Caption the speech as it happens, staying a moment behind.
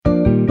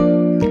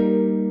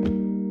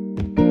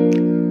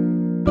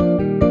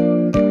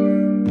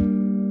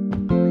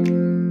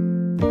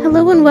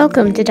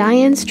Welcome to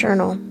Diane's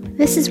Journal.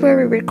 This is where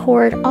we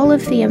record all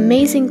of the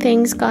amazing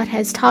things God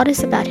has taught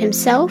us about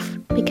Himself,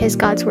 because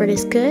God's Word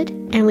is good,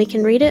 and we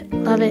can read it,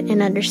 love it,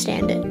 and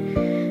understand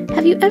it.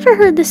 Have you ever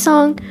heard the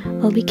song,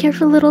 "Oh, be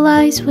careful, little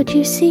eyes, what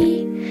you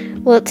see"?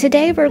 Well,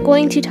 today we're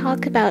going to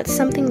talk about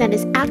something that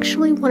is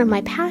actually one of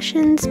my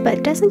passions,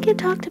 but doesn't get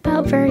talked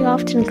about very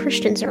often in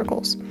Christian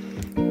circles,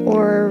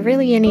 or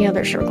really any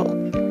other circle: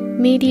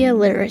 media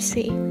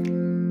literacy.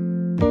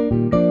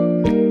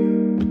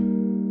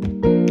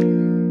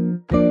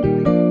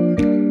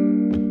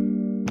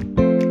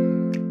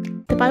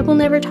 The Bible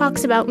never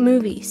talks about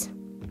movies.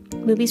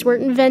 Movies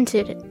weren't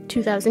invented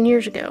 2,000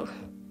 years ago.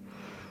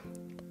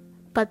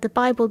 But the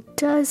Bible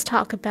does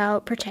talk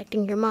about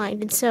protecting your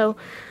mind. And so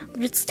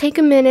let's take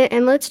a minute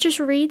and let's just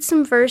read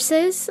some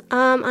verses.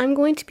 I'm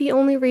going to be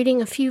only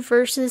reading a few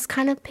verses,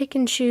 kind of pick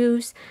and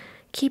choose.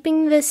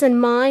 Keeping this in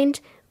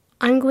mind,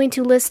 I'm going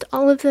to list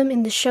all of them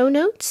in the show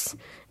notes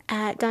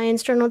at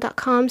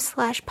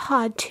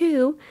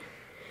dianesjournal.com/pod2.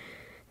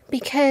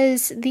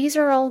 Because these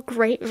are all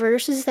great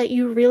verses that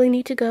you really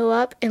need to go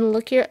up and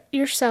look at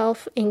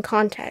yourself in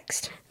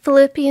context.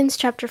 Philippians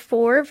chapter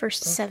 4,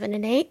 verses 7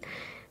 and 8.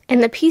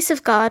 And the peace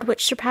of God,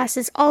 which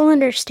surpasses all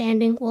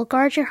understanding, will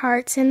guard your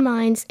hearts and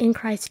minds in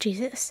Christ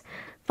Jesus.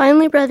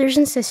 Finally, brothers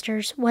and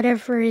sisters,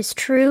 whatever is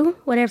true,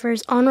 whatever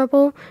is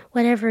honorable,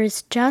 whatever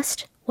is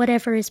just,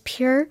 whatever is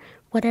pure,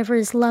 whatever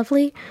is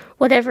lovely,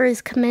 whatever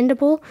is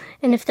commendable,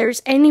 and if there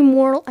is any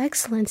moral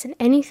excellence and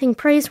anything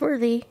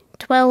praiseworthy,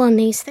 dwell on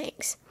these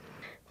things.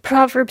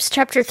 Proverbs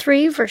chapter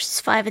 3, verses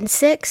 5 and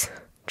 6.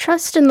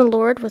 Trust in the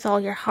Lord with all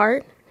your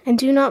heart, and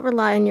do not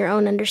rely on your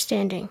own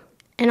understanding.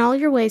 In all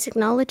your ways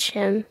acknowledge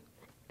Him,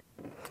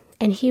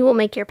 and He will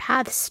make your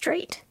paths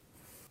straight.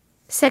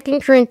 2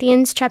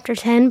 Corinthians chapter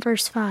 10,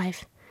 verse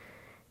 5.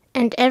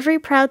 And every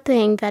proud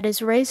thing that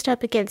is raised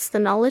up against the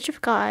knowledge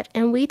of God,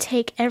 and we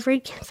take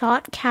every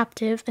thought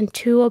captive and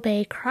to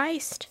obey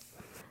Christ.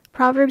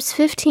 Proverbs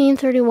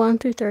 15:31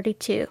 through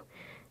 32.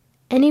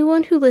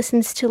 Anyone who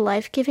listens to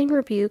life-giving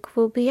rebuke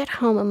will be at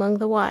home among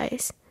the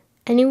wise.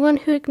 Anyone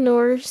who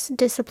ignores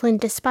discipline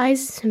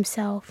despises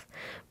himself,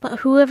 but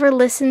whoever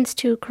listens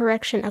to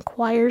correction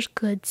acquires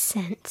good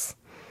sense.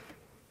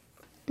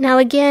 Now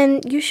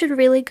again, you should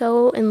really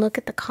go and look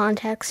at the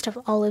context of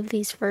all of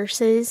these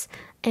verses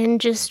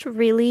and just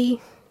really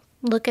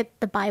look at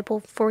the Bible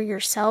for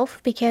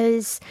yourself,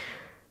 because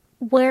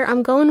where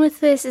I'm going with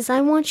this is I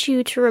want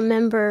you to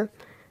remember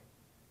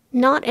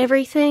not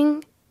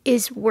everything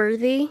is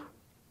worthy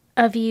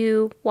of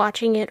you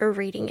watching it or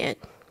reading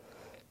it.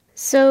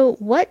 So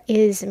what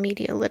is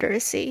media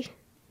literacy?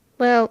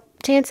 Well,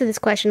 to answer this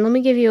question, let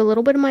me give you a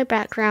little bit of my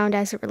background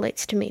as it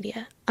relates to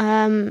media.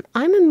 I'm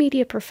a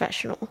media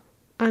professional.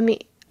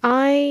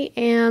 I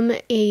am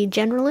a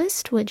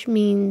generalist, which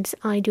means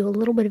I do a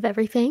little bit of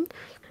everything.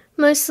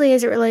 Mostly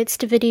as it relates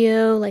to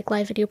video, like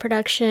live video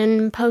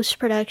production,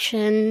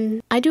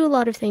 post-production. I do a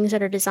lot of things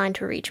that are designed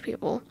to reach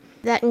people.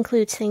 That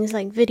includes things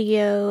like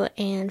video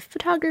and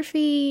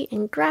photography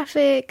and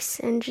graphics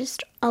and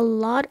just a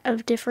lot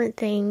of different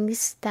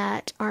things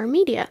that are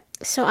media.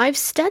 So I've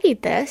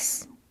studied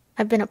this.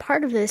 I've been a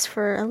part of this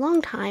for a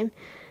long time.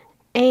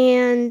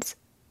 And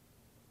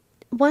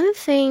one of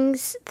the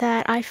things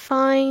that I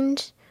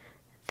find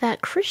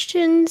that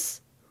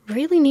Christians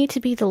really need to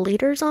be the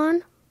leaders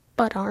on,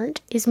 but aren't,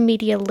 is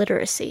media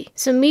literacy.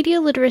 So media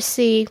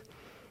literacy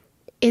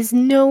is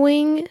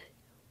knowing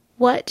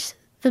what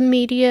the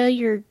media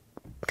you're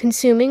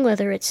consuming,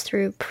 whether it's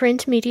through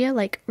print media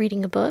like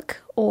reading a book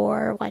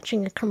or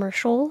watching a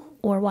commercial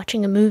or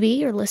watching a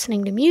movie or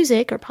listening to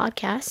music or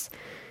podcasts,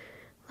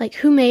 like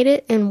who made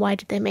it and why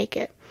did they make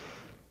it.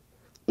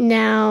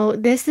 Now,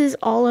 this is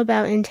all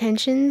about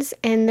intentions,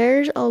 and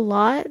there's a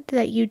lot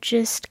that you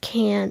just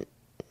can't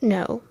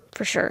know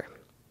for sure.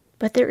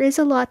 But there is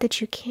a lot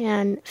that you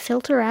can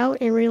filter out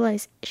and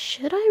realize,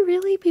 should I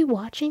really be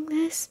watching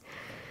this?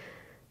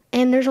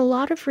 And there's a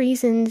lot of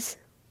reasons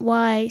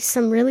why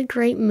some really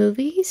great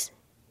movies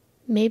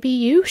maybe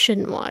you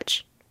shouldn't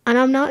watch. And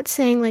I'm not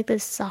saying like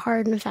this is a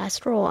hard and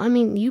fast rule. I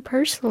mean, you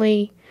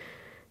personally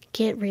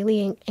get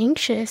really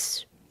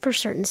anxious for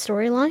certain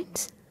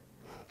storylines.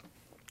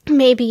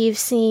 Maybe you've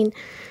seen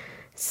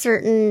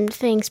certain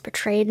things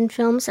portrayed in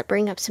films that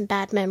bring up some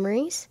bad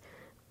memories.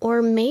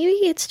 Or maybe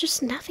it's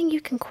just nothing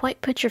you can quite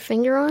put your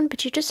finger on,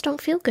 but you just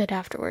don't feel good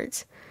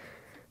afterwards.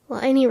 Well,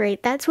 at any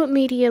rate, that's what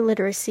media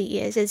literacy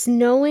is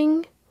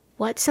knowing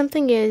what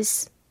something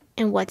is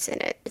and what's in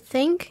it.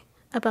 Think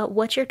about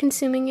what you're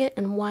consuming it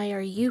and why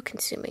are you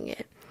consuming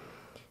it.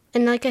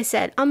 And like I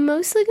said, I'm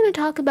mostly going to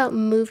talk about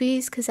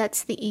movies because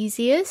that's the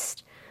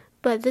easiest,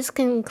 but this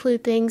can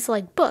include things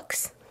like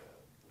books.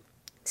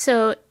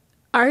 So,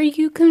 are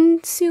you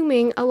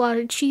consuming a lot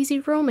of cheesy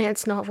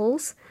romance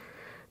novels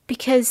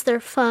because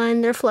they're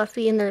fun, they're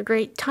fluffy, and they're a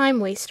great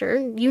time waster?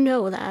 You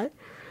know that.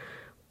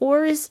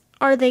 Or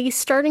are they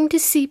starting to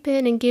seep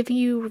in and give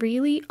you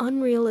really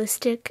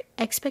unrealistic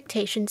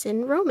expectations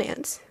in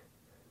romance?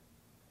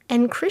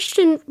 And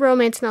Christian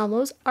romance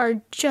novels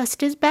are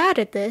just as bad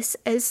at this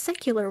as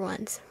secular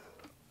ones.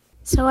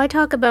 So I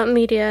talk about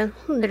media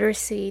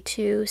literacy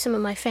to some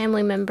of my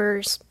family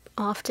members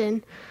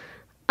often.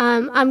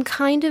 I'm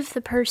kind of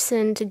the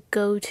person to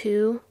go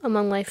to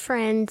among my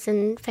friends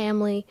and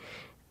family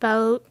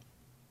about,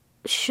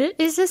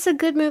 is this a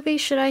good movie?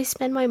 Should I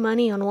spend my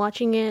money on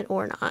watching it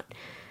or not?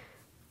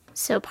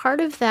 So part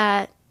of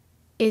that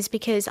is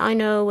because I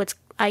know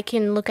I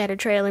can look at a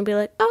trailer and be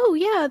like, oh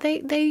yeah,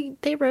 they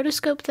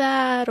rotoscoped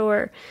that,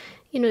 or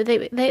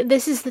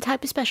this is the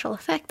type of special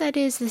effect that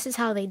is, this is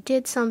how they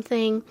did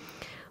something.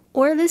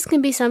 Or this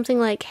can be something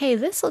like, hey,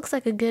 this looks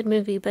like a good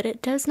movie, but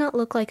it does not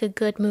look like a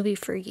good movie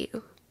for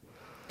you.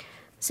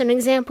 So an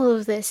example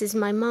of this is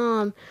my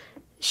mom.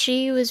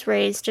 She was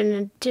raised in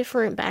a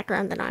different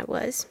background than I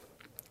was.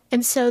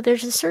 And so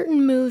there's a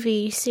certain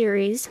movie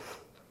series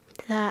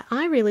that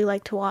I really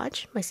like to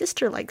watch. My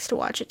sister likes to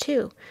watch it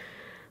too.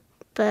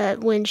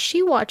 But when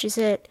she watches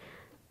it,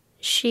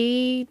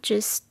 she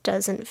just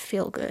doesn't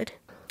feel good.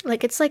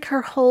 Like, it's like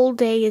her whole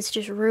day is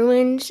just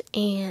ruined,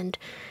 and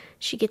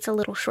she gets a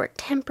little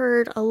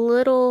short-tempered, a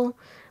little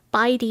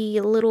bitey,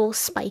 a little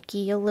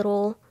spiky, a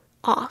little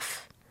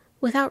off,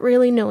 without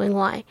really knowing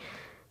why.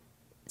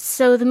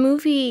 So the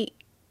movie,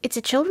 it's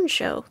a children's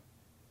show,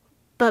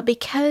 but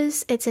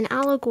because it's an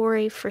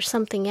allegory for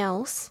something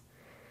else,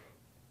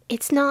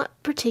 it's not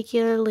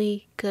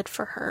particularly good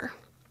for her.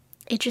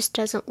 It just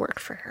doesn't work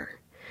for her.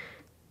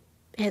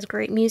 It has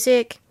great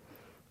music.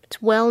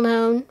 It's well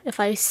known. If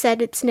I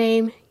said its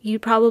name,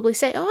 you'd probably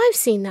say, oh, I've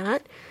seen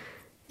that.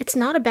 It's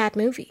not a bad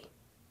movie,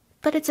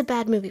 but it's a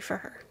bad movie for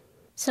her.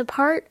 So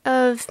part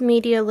of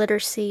media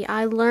literacy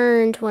I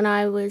learned when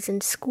I was in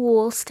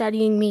school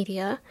studying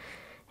media,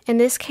 and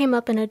this came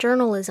up in a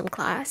journalism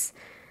class.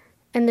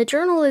 In the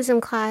journalism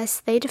class,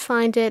 they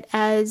defined it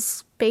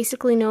as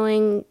basically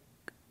knowing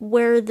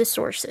where the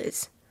source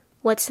is.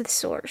 What's the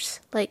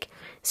source?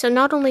 So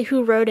not only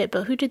who wrote it,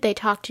 but who did they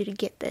talk to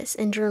get this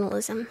in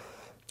journalism?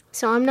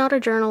 So I'm not a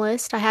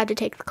journalist. I had to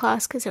take the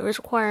class because it was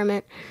a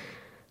requirement.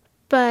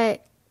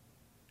 But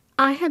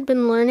I had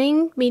been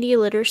learning media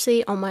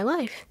literacy all my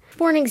life.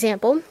 For an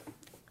example,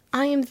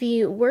 I am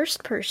the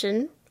worst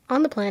person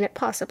on the planet,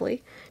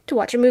 possibly, to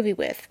watch a movie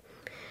with,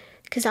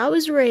 because I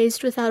was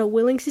raised without a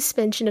willing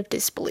suspension of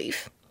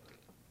disbelief.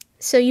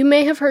 So you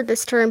may have heard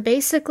this term.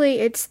 Basically,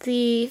 it's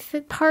the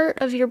part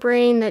of your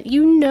brain that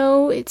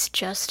it's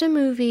just a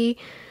movie,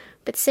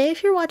 but say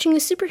if you're watching a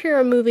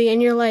superhero movie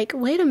and you're like,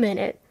 wait a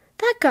minute,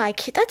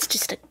 that's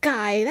just a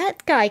guy.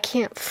 That guy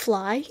can't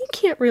fly. He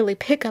can't really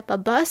pick up a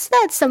bus.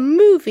 That's a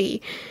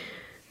movie.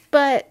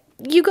 But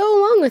you go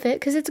along with it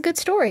because it's a good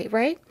story,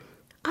 right?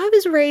 I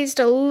was raised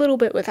a little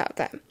bit without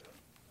that.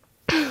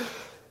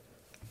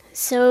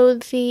 So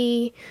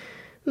the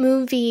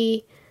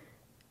movie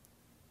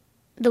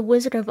The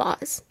Wizard of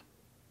Oz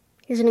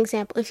is an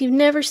example. If you've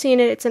never seen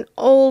it, it's an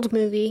old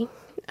movie.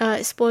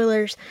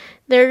 Spoilers.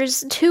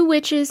 There's two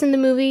witches in the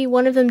movie.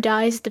 One of them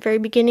dies at the very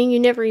beginning. You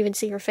never even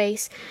see her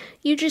face.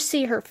 You just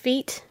see her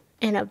feet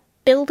and a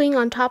building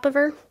on top of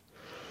her.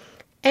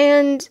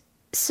 And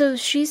so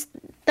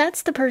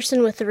that's the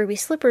person with the ruby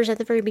slippers at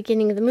the very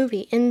beginning of the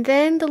movie. And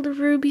then the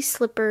ruby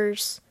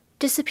slippers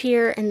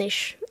disappear, and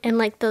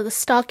the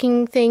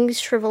stocking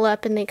things shrivel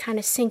up and they kind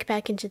of sink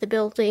back into the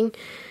building.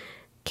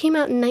 Came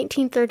out in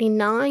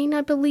 1939, I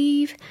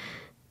believe.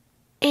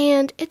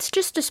 And it's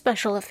just a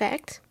special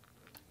effect.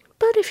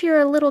 But if you're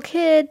a little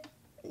kid,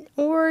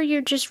 or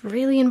you're just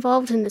really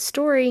involved in the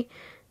story,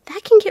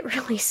 that can get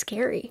really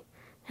scary.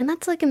 And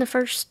that's in the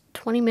first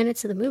 20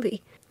 minutes of the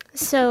movie.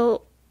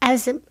 So,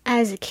 as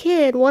a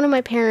kid, one of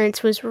my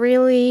parents was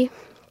really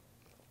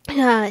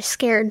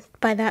scared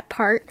by that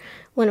part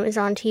when it was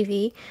on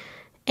TV.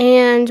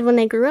 And when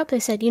they grew up,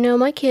 they said,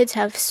 my kids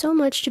have so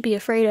much to be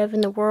afraid of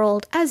in the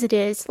world as it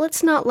is.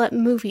 Let's not let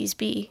movies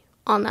be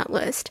on that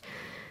list.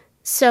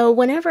 So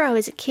whenever I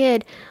was a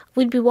kid,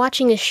 we'd be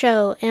watching a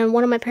show, and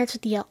one of my parents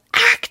would yell,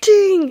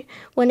 acting!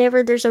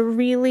 Whenever there's a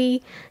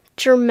really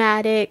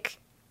dramatic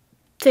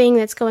thing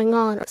that's going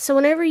on. So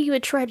whenever you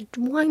would try to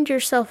wind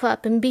yourself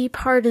up and be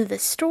part of the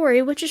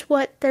story, which is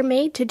what they're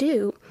made to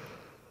do,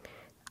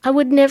 I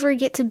would never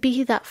get to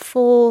be that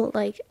full,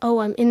 oh,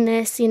 I'm in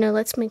this,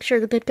 let's make sure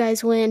the good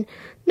guys win.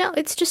 No,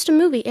 it's just a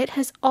movie. It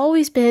has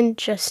always been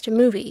just a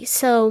movie.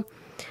 So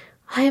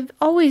I have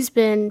always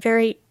been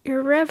very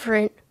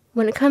irreverent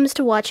when it comes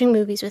to watching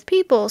movies with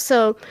people.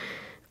 So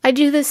I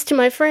do this to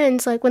my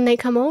friends, when they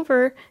come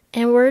over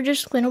and we're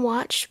just going to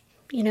watch,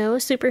 a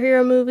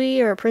superhero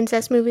movie or a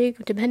princess movie,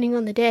 depending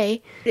on the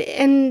day.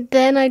 And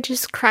then I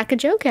just crack a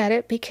joke at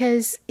it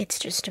because it's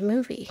just a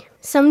movie.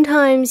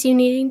 Sometimes you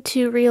need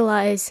to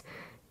realize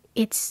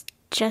it's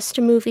just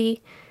a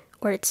movie,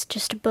 or it's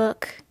just a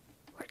book,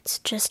 or it's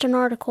just an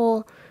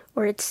article,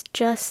 or it's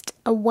just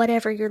a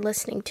whatever you're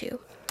listening to.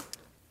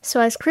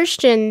 So as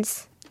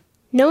Christians,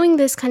 knowing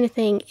this kind of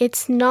thing,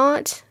 it's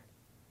not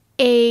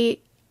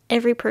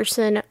every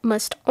person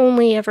must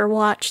only ever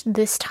watch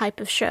this type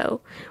of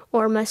show,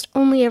 or must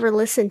only ever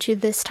listen to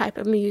this type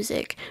of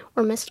music,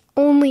 or must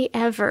only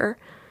ever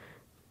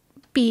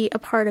be a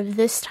part of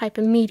this type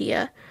of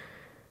media.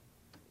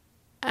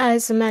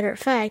 As a matter of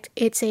fact,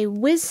 it's a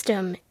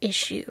wisdom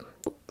issue.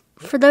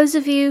 For those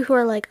of you who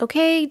are like,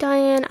 okay,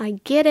 Diane, I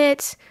get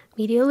it.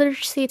 Media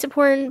literacy, it's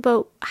important,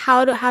 but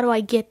how do I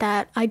get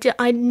that?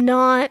 I'm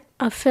not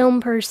a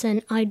film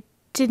person. I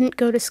didn't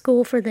go to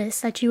school for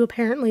this that you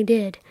apparently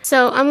did.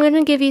 So I'm going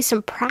to give you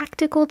some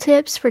practical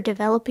tips for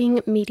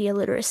developing media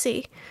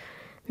literacy.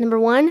 Number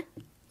 1,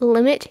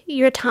 limit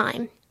your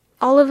time.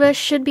 All of us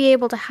should be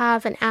able to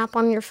have an app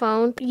on your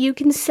phone. You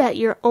can set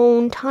your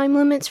own time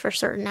limits for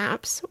certain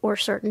apps or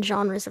certain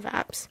genres of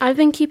apps. I've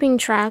been keeping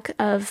track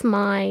of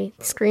my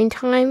screen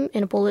time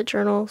in a bullet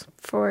journal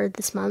for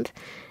this month,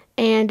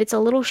 and it's a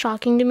little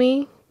shocking to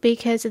me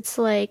because it's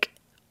like,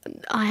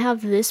 I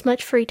have this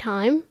much free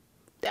time.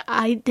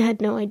 I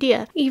had no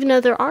idea. Even though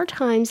there are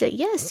times that,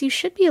 yes, you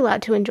should be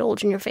allowed to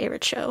indulge in your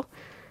favorite show.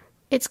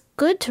 It's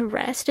good to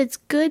rest. It's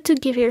good to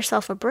give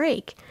yourself a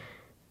break.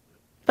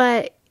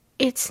 But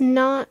it's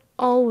not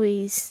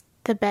always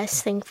the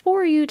best thing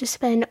for you to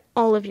spend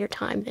all of your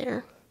time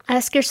there.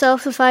 Ask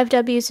yourself the 5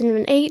 W's and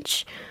an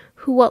H.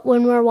 Who, what,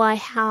 when, where, why,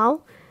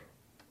 how.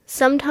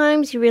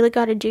 Sometimes you really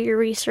got to do your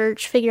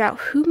research, figure out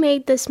who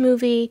made this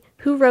movie,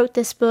 who wrote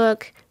this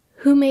book,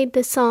 who made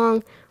this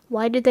song,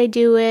 why did they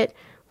do it,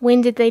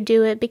 when did they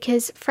do it,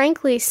 because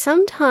frankly,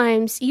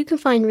 sometimes you can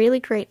find really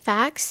great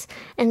facts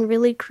and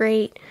really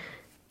great,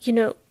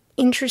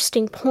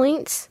 interesting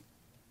points,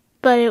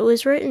 but it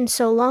was written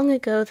so long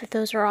ago that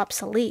those are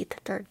obsolete,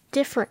 that they're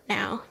different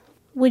now.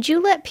 Would you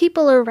let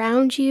people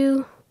around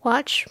you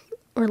watch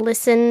or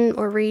listen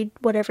or read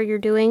whatever you're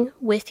doing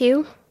with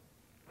you?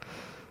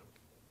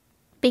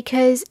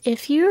 Because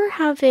if you're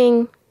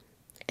having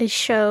a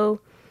show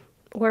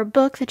or a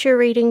book that you're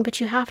reading, but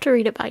you have to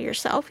read it by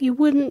yourself, you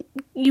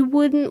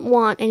wouldn't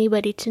want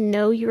anybody to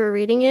know you were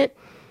reading it.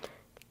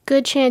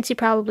 Good chance you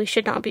probably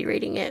should not be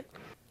reading it.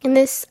 And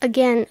this,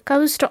 again,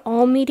 goes to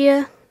all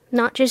media,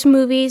 not just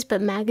movies,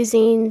 but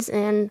magazines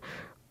and,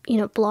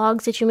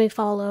 blogs that you may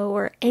follow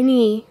or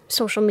any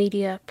social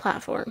media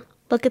platform.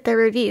 Look at their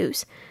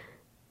reviews.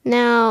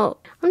 Now,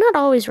 I'm not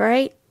always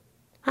right.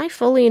 I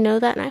fully know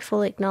that and I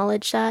fully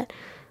acknowledge that.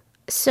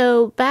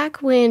 So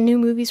back when new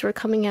movies were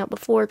coming out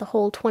before the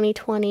whole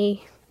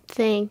 2020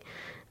 thing,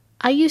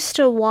 I used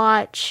to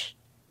watch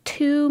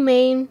 2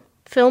 main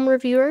film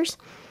reviewers.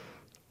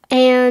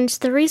 And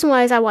the reason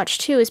why I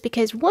watched 2 is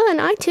because one,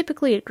 I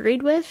typically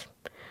agreed with.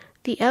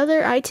 The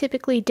other, I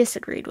typically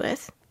disagreed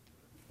with.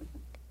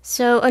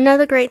 So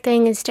another great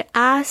thing is to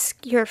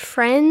ask your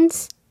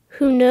friends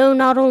who know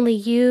not only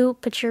you,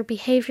 but your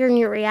behavior and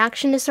your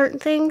reaction to certain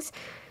things,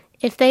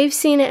 if they've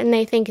seen it and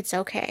they think it's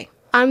okay.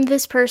 I'm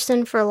this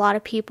person for a lot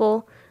of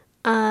people,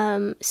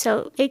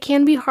 so it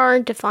can be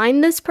hard to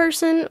find this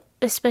person,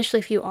 especially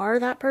if you are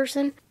that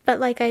person. But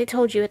like I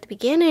told you at the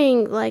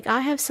beginning,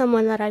 I have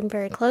someone that I'm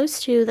very close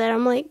to that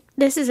I'm like,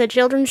 this is a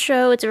children's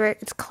show,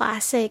 it's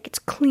classic, it's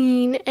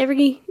clean,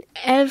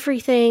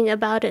 everything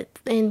about it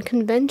in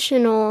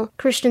conventional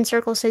Christian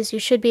circles says you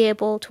should be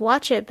able to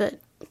watch it, but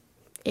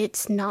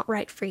it's not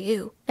right for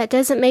you. That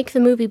doesn't make the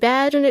movie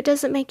bad, and it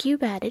doesn't make you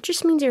bad. It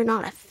just means you're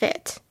not a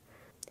fit.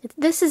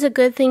 This is a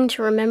good thing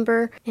to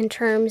remember in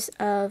terms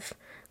of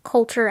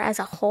culture as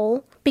a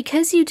whole.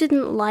 Because you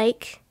didn't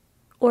like,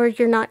 or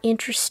you're not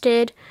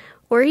interested,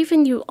 or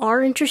even you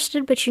are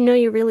interested but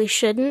you really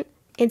shouldn't,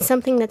 in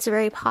something that's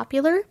very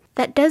popular,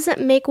 that doesn't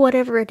make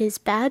whatever it is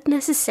bad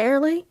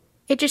necessarily.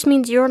 It just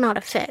means you're not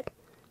a fit.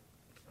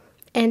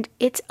 And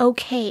it's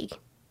okay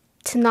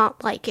to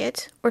not like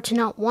it or to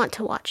not want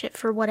to watch it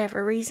for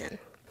whatever reason.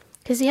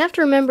 Because you have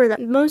to remember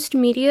that most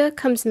media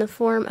comes in the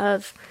form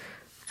of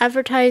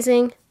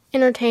advertising,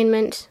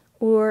 entertainment,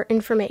 or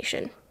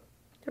information,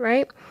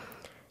 right?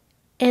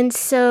 And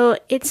so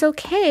it's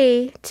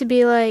okay to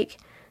be like,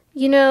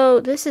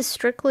 this is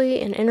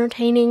strictly an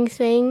entertaining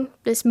thing.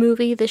 This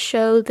movie, this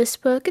show, this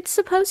book, it's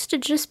supposed to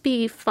just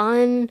be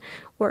fun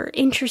or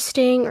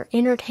interesting or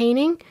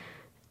entertaining,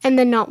 and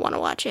then not want to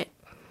watch it.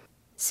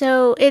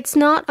 So it's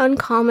not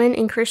uncommon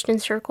in Christian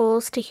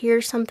circles to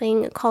hear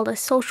something called a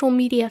social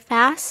media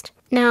fast.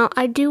 Now,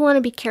 I do want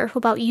to be careful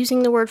about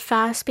using the word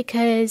fast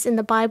because in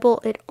the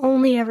Bible it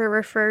only ever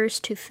refers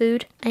to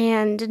food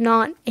and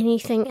not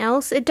anything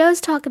else. It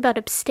does talk about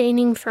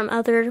abstaining from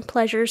other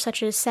pleasures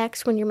such as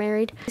sex when you're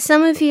married.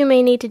 Some of you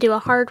may need to do a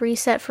hard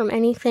reset from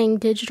anything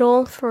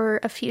digital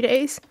for a few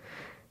days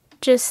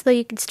just so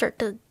you can start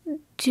to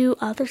do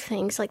other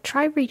things, like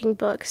try reading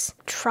books.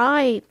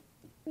 Try,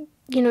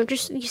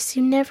 just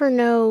you never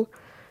know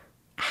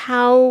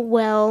how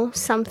well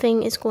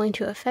something is going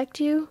to affect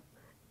you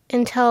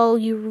until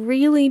you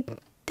really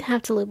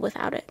have to live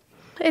without it.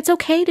 It's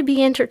okay to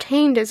be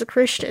entertained as a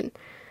Christian.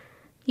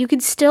 You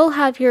could still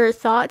have your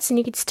thoughts, and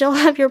you could still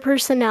have your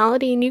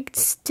personality, and you could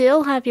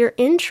still have your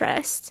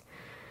interests.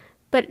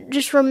 But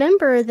just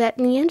remember that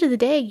in the end of the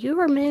day, you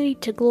are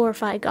made to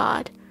glorify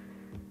God.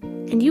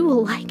 And you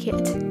will like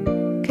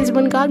it. Because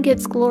when God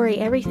gets glory,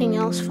 everything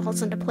else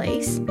falls into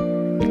place.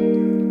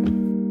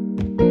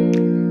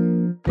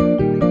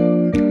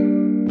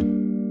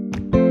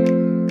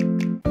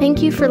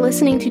 Thank you for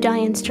listening to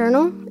Diane's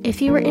Journal.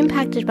 If you were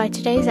impacted by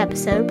today's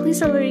episode, please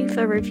leave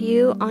a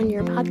review on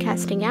your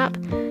podcasting app.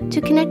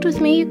 To connect with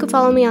me, you can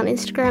follow me on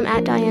Instagram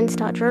at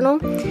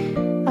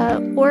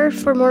dianes.journal, or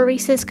for more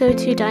resources, go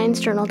to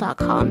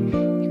dianesjournal.com.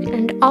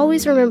 And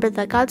always remember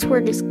that God's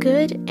Word is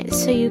good,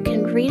 so you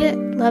can read it,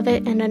 love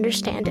it, and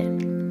understand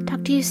it.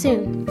 Talk to you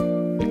soon.